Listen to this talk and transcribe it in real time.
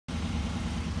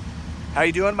How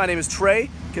you doing? My name is Trey.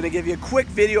 Gonna give you a quick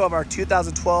video of our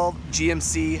 2012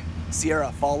 GMC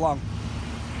Sierra. Follow along.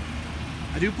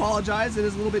 I do apologize, it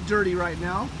is a little bit dirty right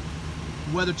now.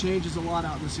 Weather changes a lot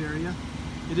out in this area.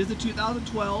 It is a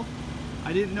 2012.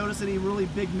 I didn't notice any really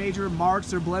big major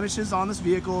marks or blemishes on this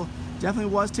vehicle.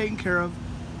 Definitely was taken care of.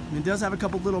 And it does have a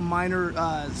couple little minor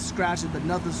scratches, but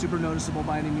nothing super noticeable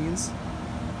by any means.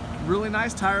 Really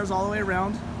nice tires all the way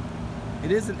around.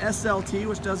 It is an SLT,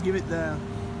 which does give it the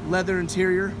leather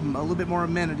interior, a little bit more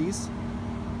amenities.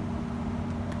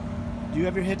 You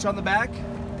have your hitch on the back,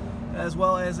 as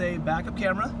well as a backup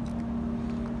camera,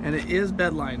 and it is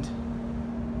bed lined.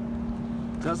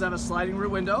 It does have a sliding rear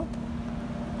window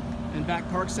and back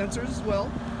park sensors as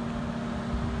well.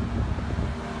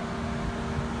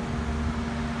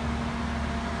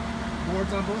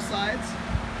 Boards on both sides,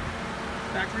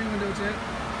 factory window tint.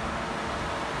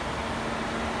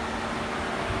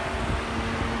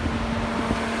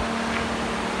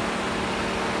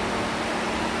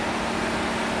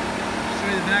 Show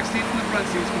you the back seats and the front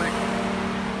seats quick.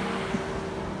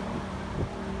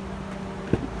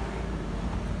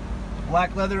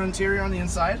 Black leather interior on the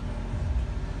inside.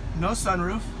 No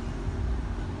sunroof.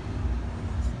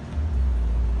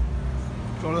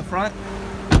 Go to the front.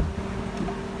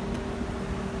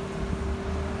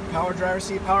 Power driver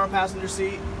seat, power passenger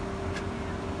seat.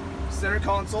 Center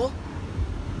console.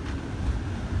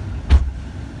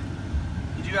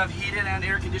 You do have heated and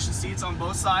air conditioned seats on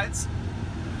both sides.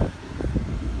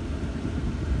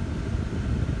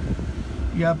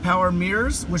 You have power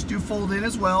mirrors, which do fold in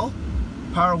as well.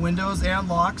 Power windows and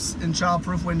locks, and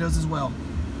child-proof windows as well.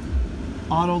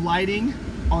 Auto lighting,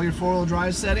 all your four-wheel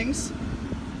drive settings.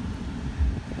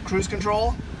 Cruise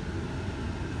control.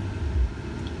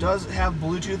 Does have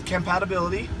Bluetooth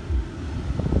compatibility.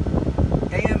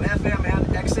 AM, FM, and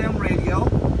XM radio.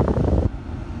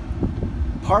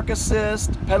 Park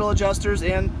assist, pedal adjusters,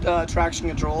 and traction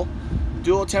control.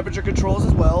 Dual temperature controls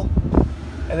as well.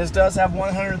 And this does have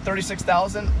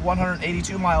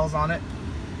 136,182 miles on it.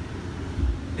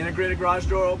 Integrated garage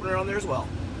door opener on there as well.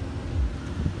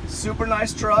 Super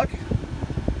nice truck.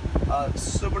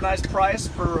 Super nice price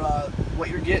for what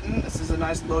you're getting. This is a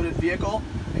nice loaded vehicle.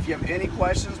 If you have any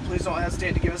questions, please don't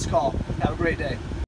hesitate to give us a call. Have a great day.